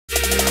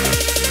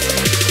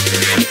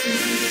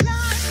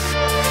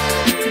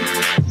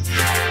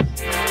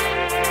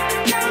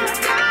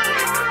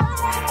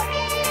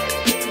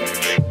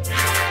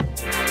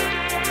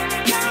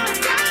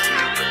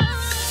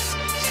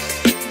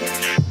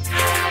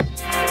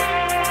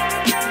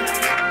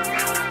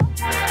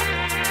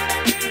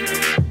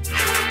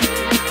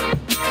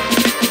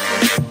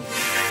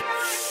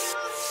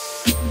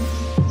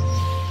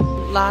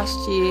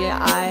last year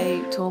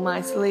I tore my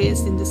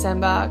soleus in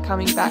December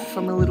coming back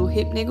from a little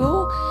hip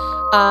niggle.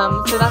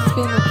 So that's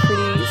been a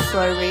pretty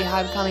slow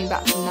rehab coming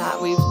back from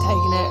that. We've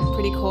taken it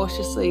pretty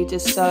cautiously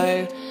just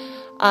so,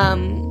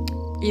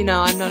 you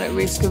know, I'm not at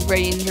risk of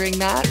re-injuring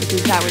that,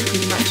 because that would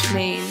pretty much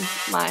mean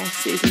my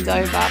season's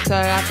over. So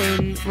I've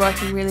been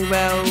working really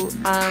well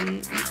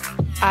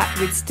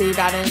with Steve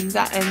Adams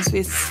at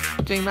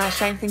NSWIS doing my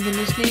strength and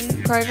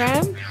conditioning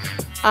program.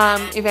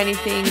 If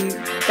anything,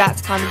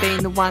 that's kind of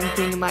been the one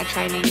thing in my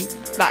training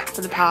that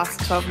for the past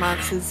 12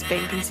 months has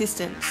been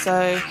consistent.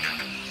 So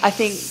I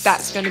think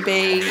that's going to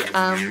be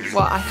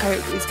what I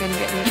hope is going to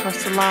get me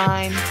across the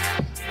line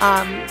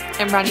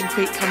and running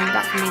quick coming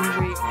back from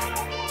injury.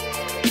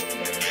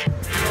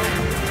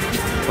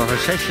 Well, the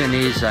session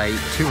is a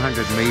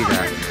 200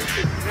 metre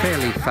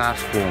fairly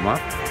fast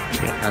warm-up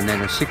and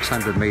then a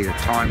 600 metre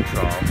time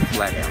trial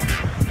flat out.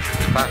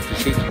 As fast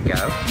as you can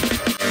go.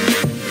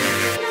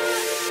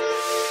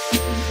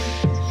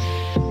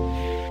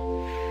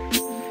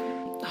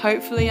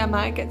 Hopefully I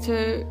might get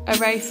to a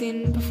race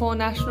in before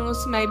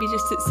Nationals, maybe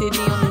just at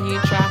Sydney on the new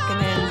track,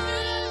 and then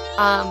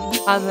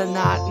other than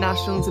that,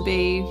 Nationals will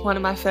be one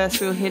of my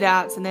first real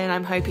hit-outs, and then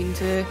I'm hoping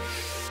to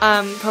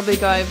probably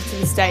go over to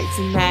the States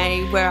in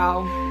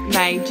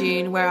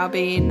June, where I'll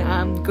be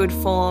in good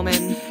form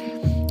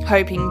and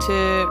hoping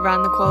to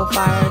run the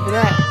qualifier over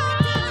there.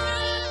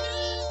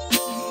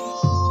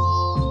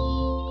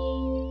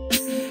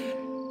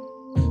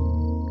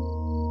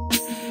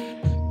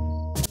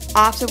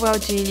 After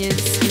World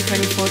Juniors in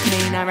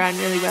 2014, I ran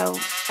really well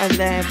over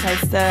there,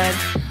 placed third.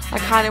 I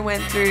kind of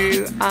went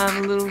through a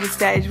little of a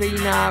stage where, you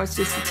know, I was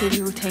just a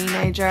typical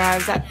teenager. I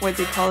was at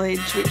Wassall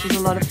College, which was a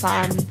lot of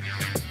fun,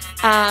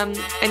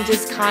 and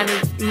just kind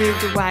of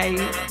moved away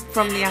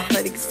from the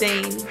athletic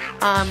scene.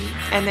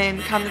 And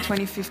then come the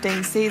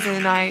 2015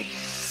 season, I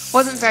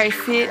wasn't very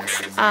fit,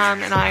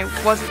 and I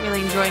wasn't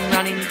really enjoying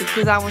running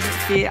because I wasn't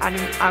fit.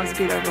 I was a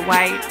bit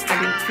overweight. I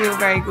didn't feel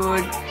very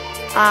good.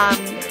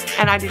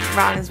 And I didn't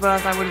run as well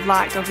as I would have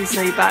liked,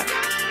 obviously, but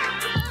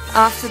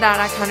after that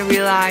I kind of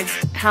realised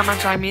how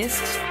much I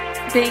missed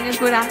being a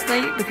good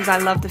athlete, because I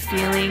love the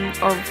feeling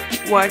of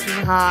working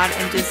hard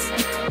and just,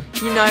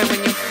 you know, when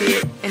you're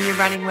fit and you're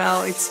running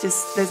well, it's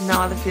just, there's no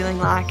other feeling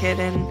like it.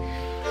 And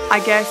I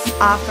guess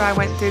after I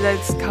went through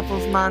those couple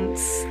of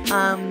months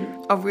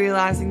of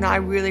realising that I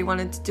really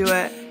wanted to do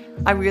it,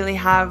 I really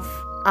have,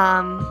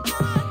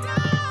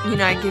 you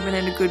know, given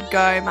it a good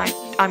go.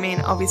 I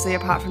mean, obviously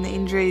apart from the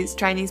injuries,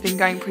 training's been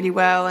going pretty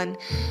well, and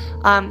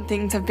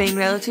things have been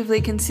relatively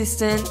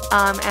consistent,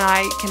 and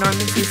I can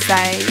honestly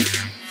say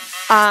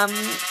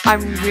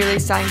I'm really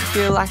starting to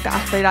feel like the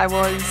athlete I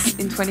was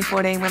in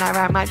 2014 when I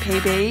ran my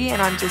PB,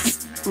 and I'm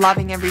just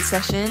loving every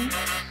session.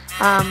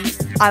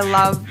 I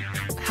love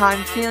how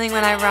I'm feeling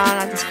when I run.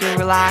 I just feel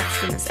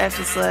relaxed and it's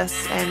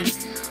effortless, and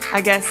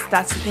I guess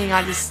that's the thing,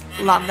 I just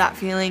love that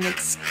feeling.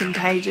 It's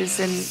contagious,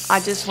 and I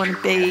just want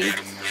to be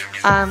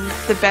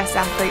the best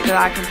athlete that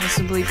I can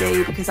possibly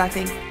be, because I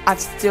think I'm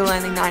still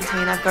only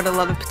 19, I've got a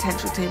lot of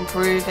potential to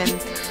improve, and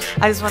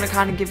I just want to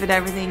kind of give it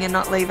everything and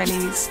not leave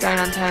any stone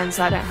unturned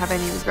so I don't have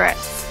any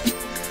regrets.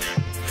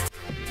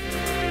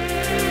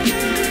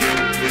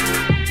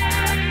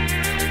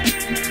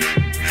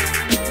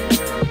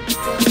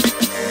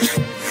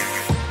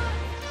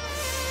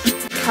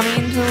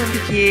 Coming into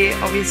Olympic year,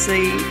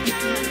 obviously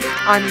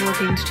I'm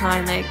looking to try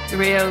and make the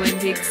Rio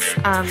Olympics.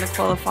 The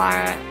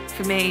qualifier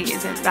for me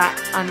isn't that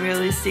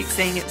unrealistic,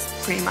 seeing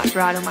it's pretty much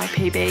right on my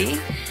PB.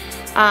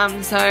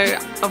 So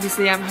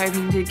obviously I'm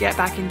hoping to get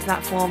back into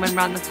that form and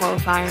run the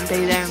qualifier and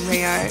be there in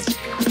Rio.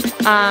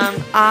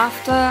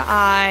 After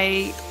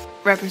I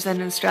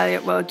represented Australia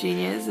at World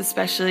Juniors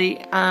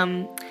especially,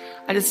 I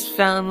just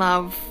fell in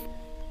love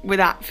with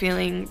that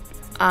feeling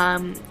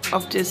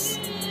of just,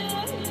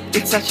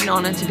 it's such an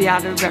honour to be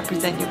able to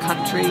represent your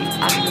country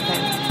at an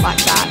event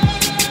like that.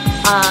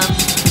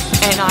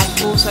 And I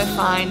also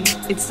find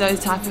it's those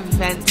type of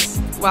events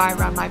where I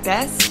run my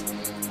best,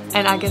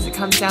 and I guess it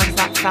comes down to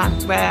that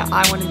fact where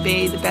I want to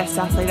be the best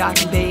athlete I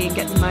can be and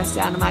get the most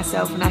out of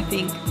myself. And I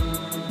think,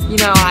 you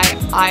know,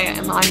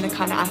 I'm the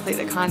kind of athlete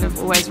that kind of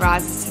always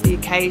rises to the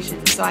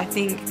occasion. So I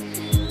think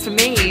for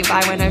me, if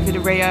I went over to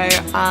Rio,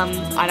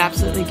 I'd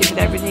absolutely give it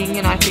everything,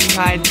 and I think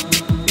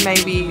I'd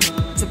maybe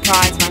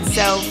surprise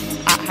myself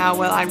at how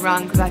well I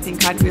run, because I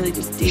think I'd really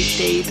just dig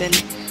deep,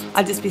 and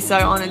I'd just be so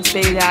honoured to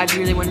be there. I'd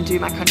really want to do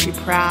my country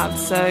proud.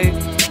 So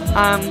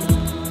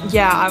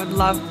yeah, I would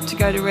love to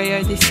go to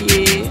Rio this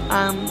year,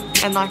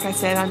 and like I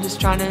said, I'm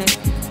just trying to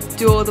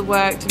do all the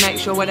work to make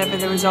sure whatever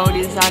the result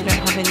is, I don't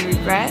have any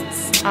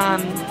regrets.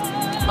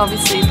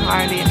 Obviously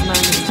priority at the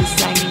moment is just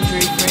staying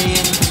injury free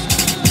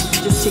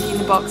and just ticking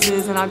the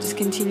boxes, and I'll just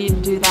continue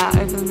to do that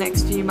over the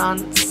next few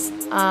months.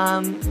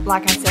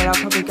 Like I said, I'll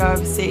probably go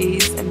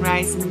overseas and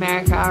race in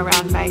America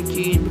around May,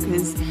 June,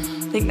 because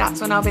I think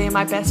that's when I'll be in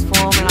my best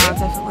form, and I'll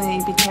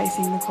definitely be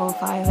chasing the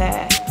qualifier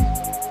there.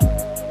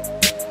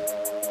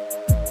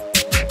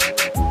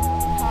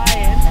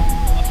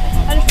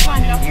 I just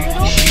find it up a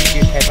little.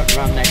 You haven't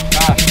run that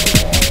fast.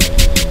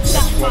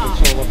 That's what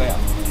it's all about.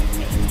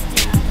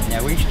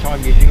 Now each time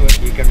you do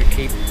it, you're going to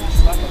keep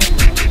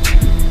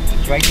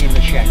straightening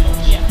the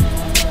shackles. Yeah.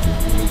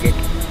 And you get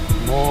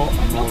more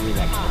and more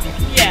relaxed.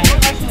 Yeah, I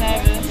was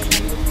nervous.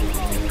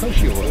 Of course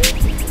you will.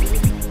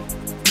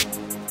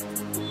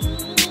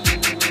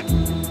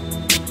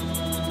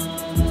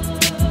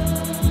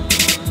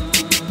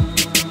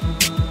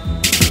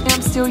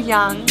 I'm still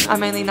young.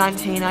 I'm only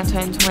 19. I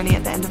turned 20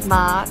 at the end of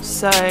March.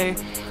 So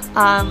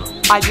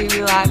I do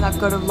realise I've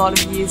got a lot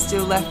of years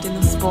still left in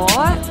the sport.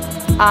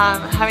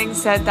 Having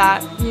said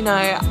that, you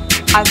know,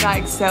 as I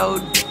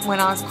excelled when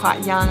I was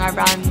quite young, I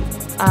ran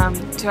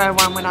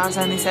 201 when I was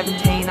only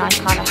 17. I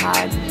kind of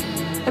had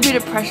a bit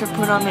of pressure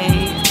put on me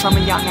from a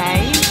young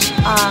age.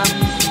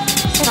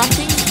 And I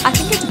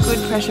think it's a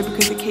good pressure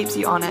because it keeps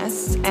you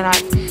honest. And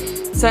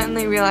I've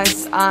certainly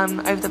realised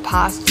over the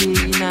past year,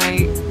 you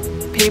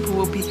know, people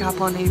will pick up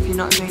on you if you're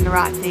not doing the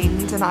right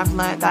things, and I've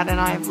learnt that, and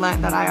I've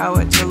learnt that I owe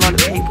it to a lot of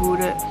people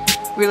to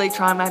really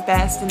try my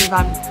best, and if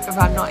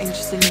I'm not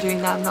interested in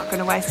doing that, I'm not going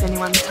to waste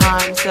anyone's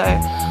time. So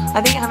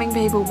I think having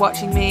people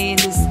watching me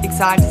and just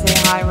excited to see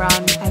how I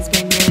run has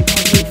been really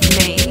positive for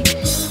me.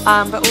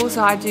 But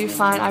also I do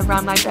find I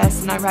run my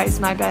best and I race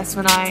my best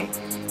when I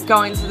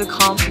go into the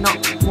comp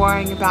not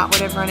worrying about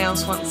what everyone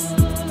else wants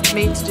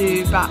me to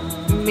do, but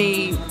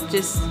me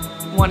just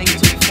wanting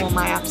to perform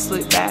my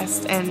absolute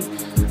best and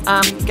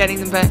getting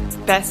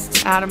the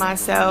best out of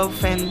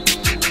myself. And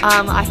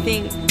I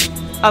think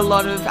a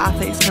lot of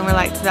athletes can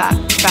relate to that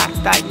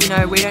fact that, you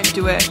know, we don't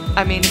do it,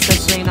 I mean,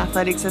 especially in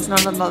athletics, there's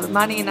not a lot of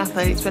money in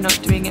athletics. We're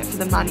not doing it for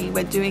the money,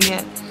 we're doing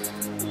it,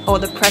 or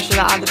the pressure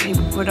that other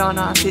people put on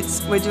us.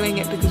 We're doing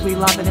it because we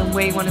love it and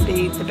we want to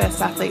be the best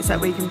athletes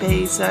that we can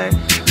be. So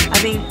I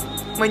think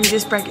when you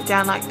just break it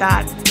down like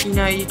that, you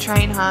know, you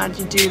train hard,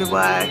 you do the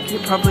work,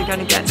 you're probably going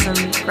to get some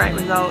great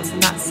results,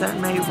 and that's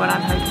certainly what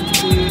I'm hoping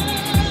to do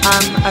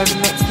over the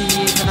next few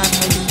years, and I'm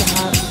hoping to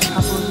have a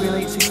couple of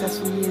really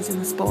successful years in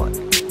the sport.